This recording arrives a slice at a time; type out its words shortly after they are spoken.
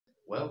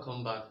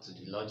Welcome back to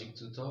the Logic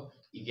Tutor.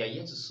 If you are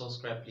yet to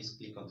subscribe, please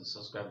click on the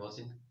subscribe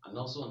button and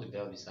also on the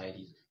bell beside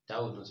it.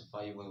 That will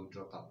notify you when we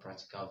drop a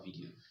practical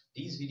video.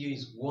 This video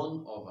is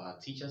one of our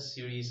teacher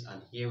series,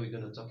 and here we're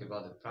going to talk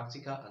about the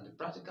practical, and the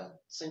practical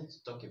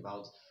seems to talk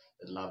about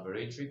the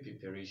laboratory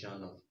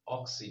preparation of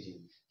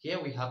oxygen.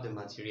 Here we have the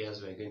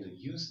materials we're going to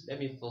use. Let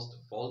me first of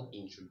all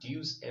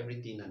introduce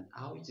everything and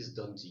how it is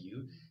done to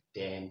you.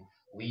 Then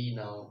we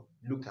now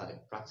look at the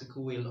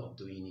practical way of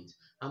doing it.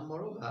 And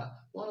moreover,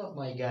 one of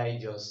my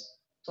guys just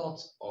thought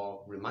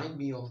or remind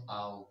me of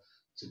how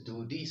to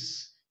do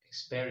this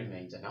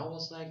experiment, and I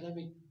was like, let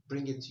me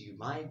bring it to you,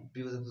 my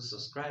beautiful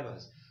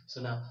subscribers.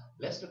 So now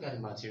let's look at the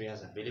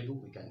materials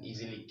available. We can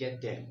easily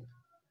get them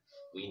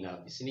in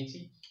our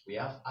vicinity. We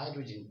have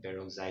hydrogen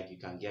peroxide. You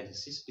can get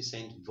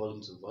 6%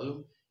 volume to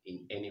volume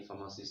in any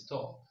pharmacy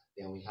store.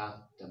 Then we have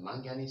the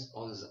manganese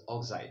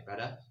oxide.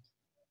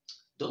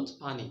 Don't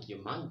panic,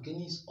 your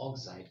manganese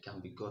oxide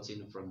can be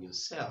gotten from your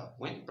cell.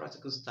 When the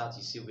practical starts,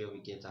 you see where we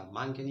get our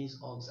manganese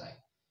oxide.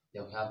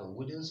 Then we have a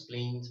wooden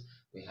splint,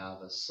 we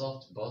have a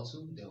soft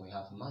bottle, then we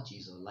have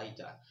matches or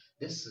lighter.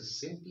 This is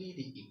simply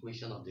the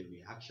equation of the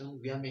reaction.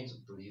 We are meant to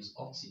produce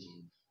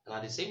oxygen, and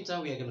at the same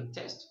time we are going to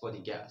test for the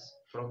gas.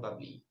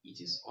 Probably it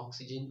is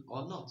oxygen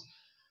or not.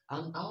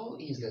 And how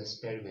is the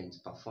experiment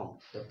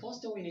performed? The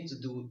first thing we need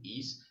to do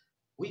is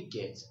we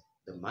get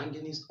the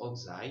manganese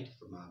oxide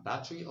from our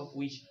battery, of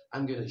which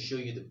I'm going to show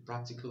you the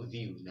practical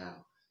view now.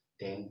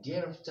 Then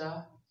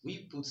thereafter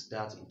we put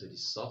that into the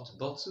soft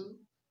bottle.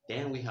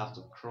 Then we have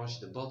to crush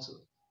the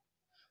bottle.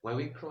 When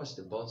we crush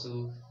the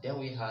bottle, then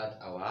we had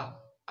our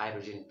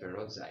hydrogen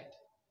peroxide.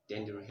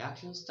 Then the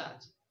reaction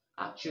starts.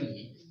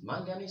 Actually,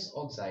 manganese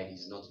oxide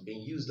is not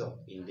being used up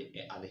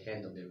at the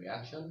end of the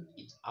reaction.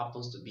 It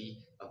happens to be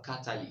a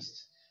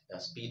catalyst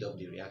that speed up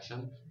the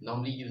reaction.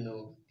 Normally,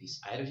 this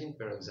hydrogen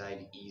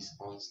peroxide is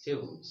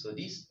unstable, so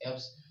this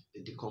helps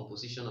the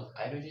decomposition of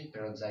hydrogen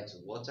peroxide to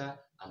water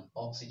and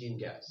oxygen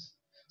gas.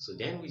 So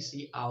then we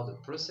see how the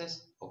process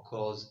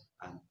occurs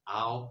and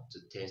how to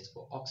test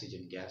for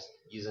oxygen gas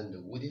using the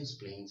wooden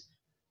splint,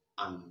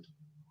 and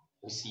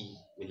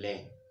we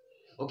learn.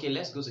 Okay,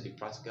 let's go to the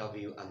practical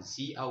view and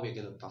see how we're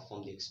going to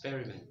perform the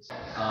experiment.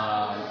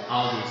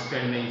 How the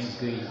experiment is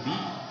going to be.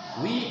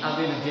 We are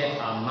going to get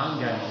our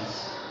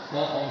manganese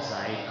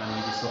oxide, and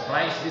you'll be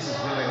surprised, this is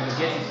where we're going to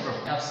get it from.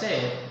 I've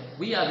said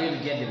we are going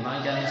to get the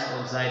manganese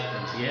oxide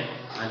from here,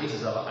 and this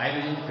is our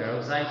hydrogen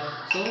peroxide.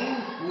 So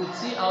we'll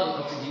see how the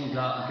oxygen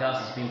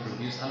gas is being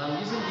produced, and I'm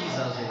using these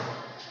as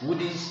a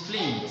wooden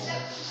splint.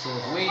 So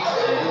wait,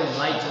 I'm going to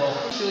light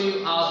up, show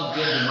you how to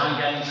get the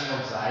manganese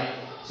oxide.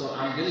 So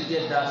I'm going to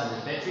get that in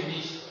the petri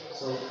dish.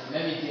 So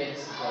let me get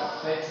the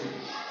petri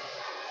dish.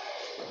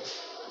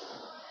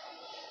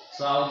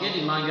 So I'll get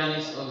the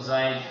manganese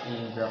oxide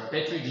in the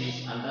petri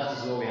dish, and that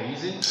is what we are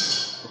using.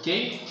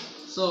 Okay,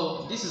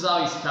 so this is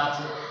how it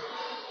started.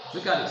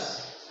 Look at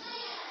this.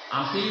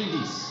 I'm peeling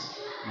this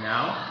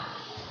now,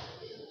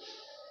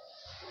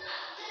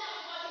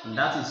 and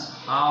that is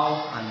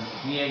how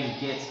and where we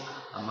get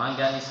a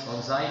manganese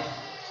oxide.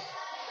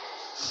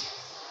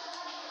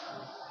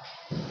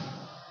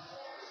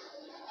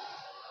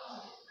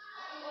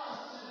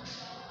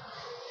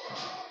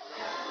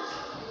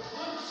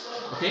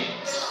 Okay,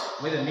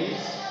 wait a minute.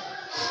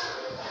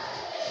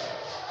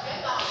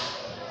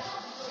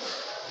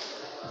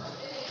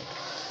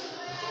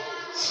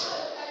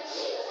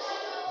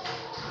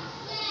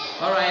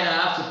 Alright, I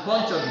have to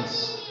puncture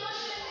this.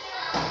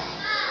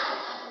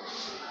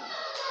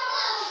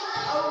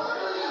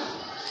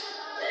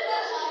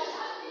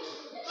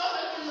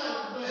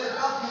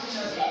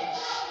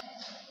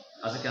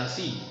 As you can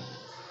see,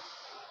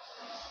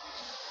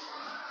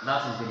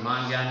 that is the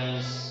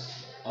manganese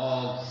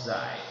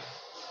oxide.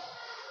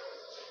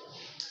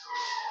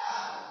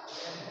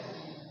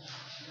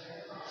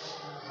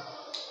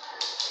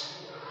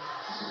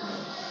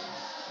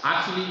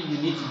 Actually,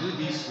 you need to do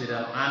this with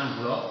an hand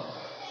glove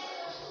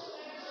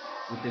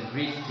with a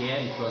great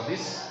care, because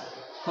this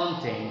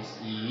content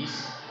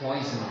is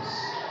poisonous.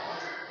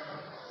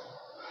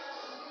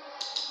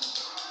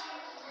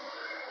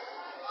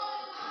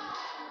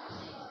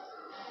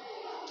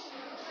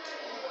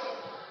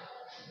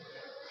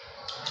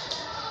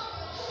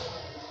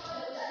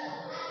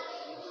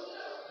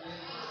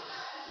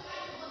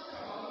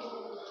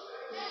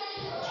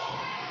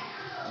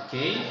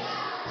 Okay,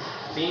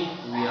 I think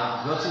we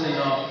have gotten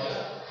enough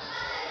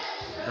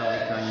that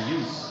we can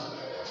use.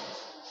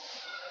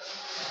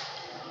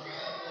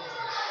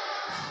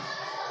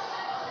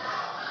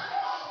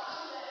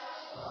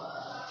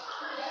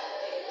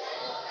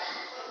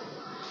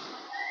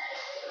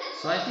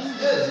 So I think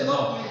this is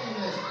enough.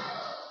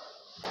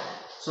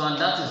 So, and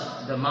that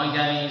is the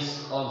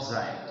manganese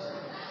oxide.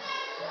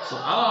 So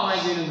how am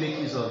I going to make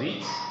use of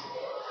it?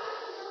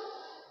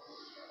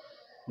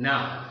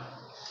 Now,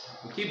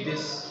 we keep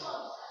this.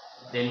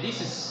 Then this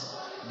is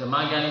the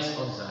manganese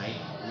oxide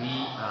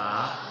we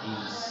are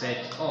in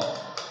set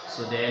up.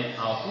 So then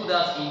I'll put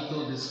that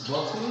into this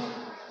bottle,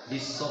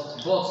 this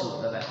soft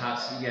bottle that I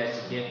asked you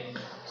guys to get.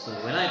 So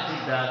when I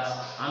put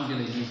that, I'm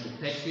going to use the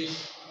petri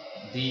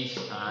dish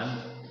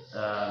and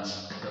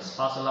the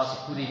spatula to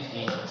put it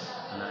in,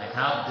 and I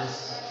have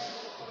this.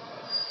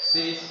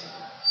 See this?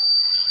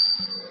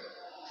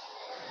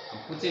 I'm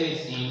putting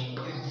it in.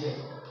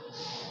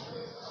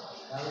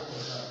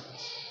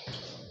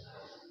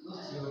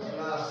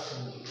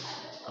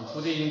 I'm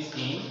putting it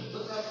in.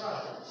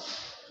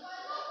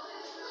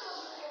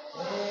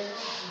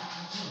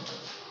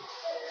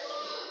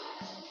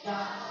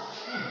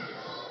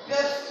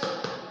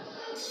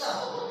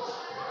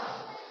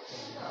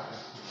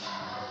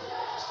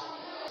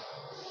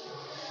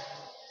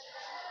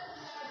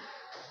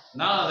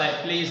 Now that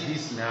I place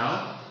this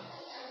now,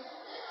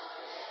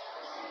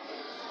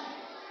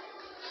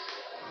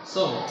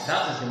 so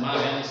that is the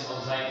manganese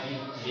oxide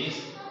being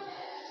placed.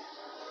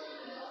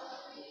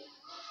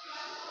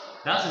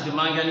 That is the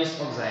manganese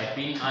oxide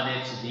being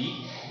added to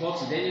the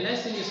bottle. Then the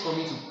next thing is for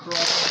me to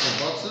cross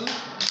the bottle.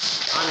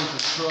 I need to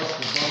cross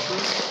the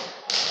bottle.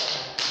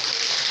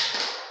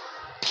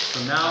 So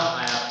now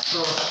I have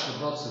crossed the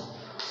bottle.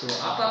 So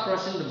after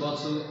crossing the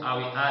bottle, I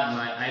will add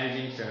my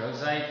hydrogen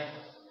peroxide.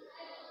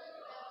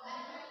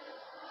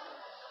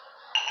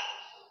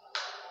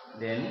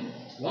 Then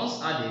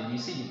once added, you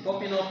see the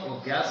popping up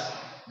of gas.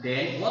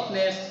 Then what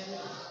next?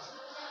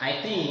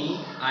 I think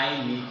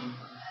I need,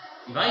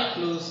 if I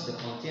close the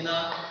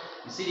container,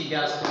 you see the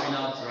gas coming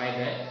out right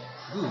there.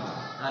 Good,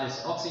 that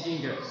is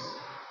oxygen gas.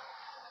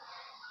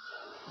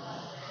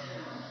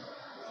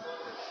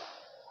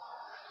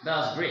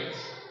 That's great.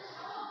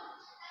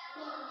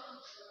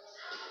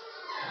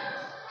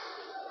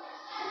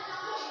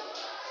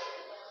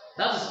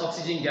 That is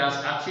oxygen gas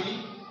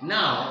actually.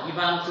 Now, if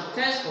I'm to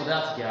test for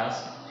that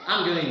gas,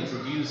 I'm going to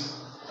introduce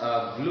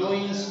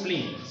glowing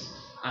splints.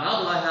 And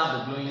how do I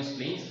have the glowing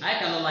splints? I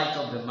cannot light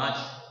up the match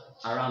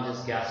around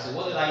this gas. So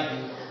what did I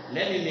do?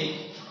 Let me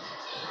make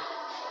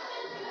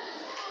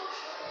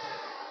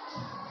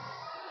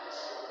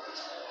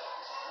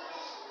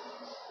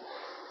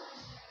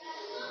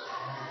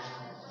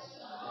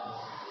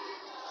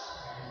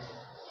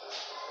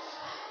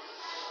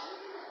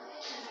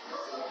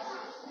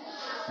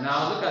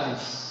now look at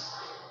this.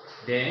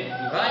 Then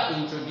if I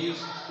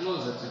introduce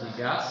closer to the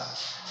gas,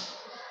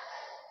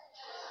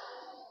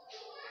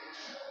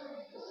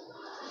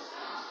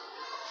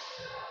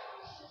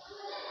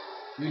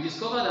 you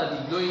discover that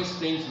the glowing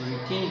splints will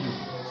rekindle.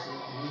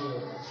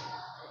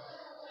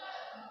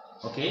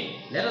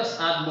 Okay, let us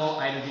add more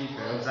hydrogen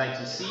peroxide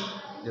to see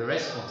the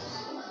response.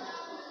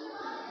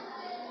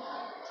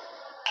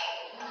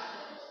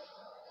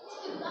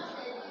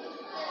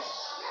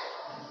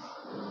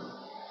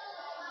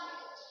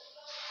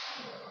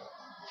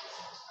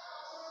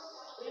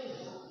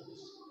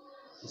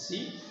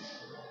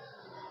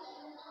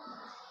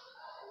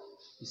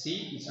 You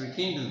see, it's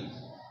rekindled.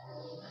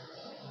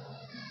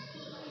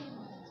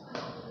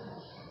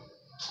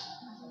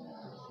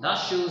 That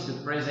shows the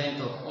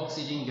presence of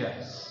oxygen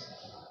gas.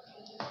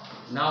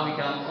 Now we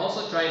can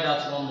also try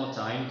that one more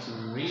time to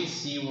really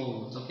see what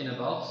we're talking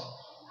about.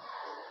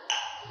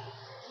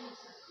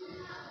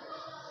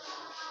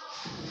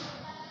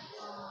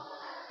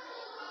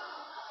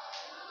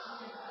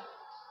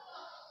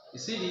 You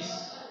see this?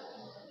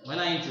 When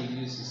I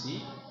introduce, you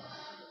see?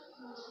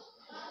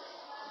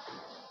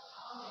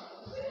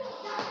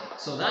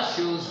 So that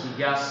shows the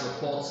gas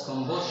supports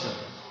combustion,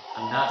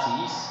 and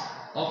that is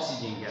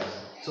oxygen gas.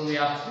 So we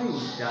have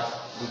proved that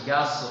the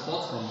gas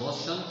supports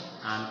combustion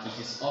and it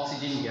is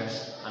oxygen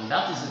gas, and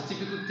that is a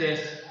typical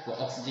test for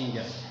oxygen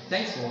gas.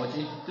 Thanks for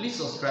watching. Please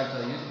subscribe to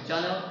our YouTube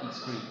channel. It's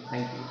free.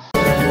 Thank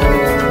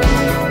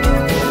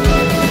you.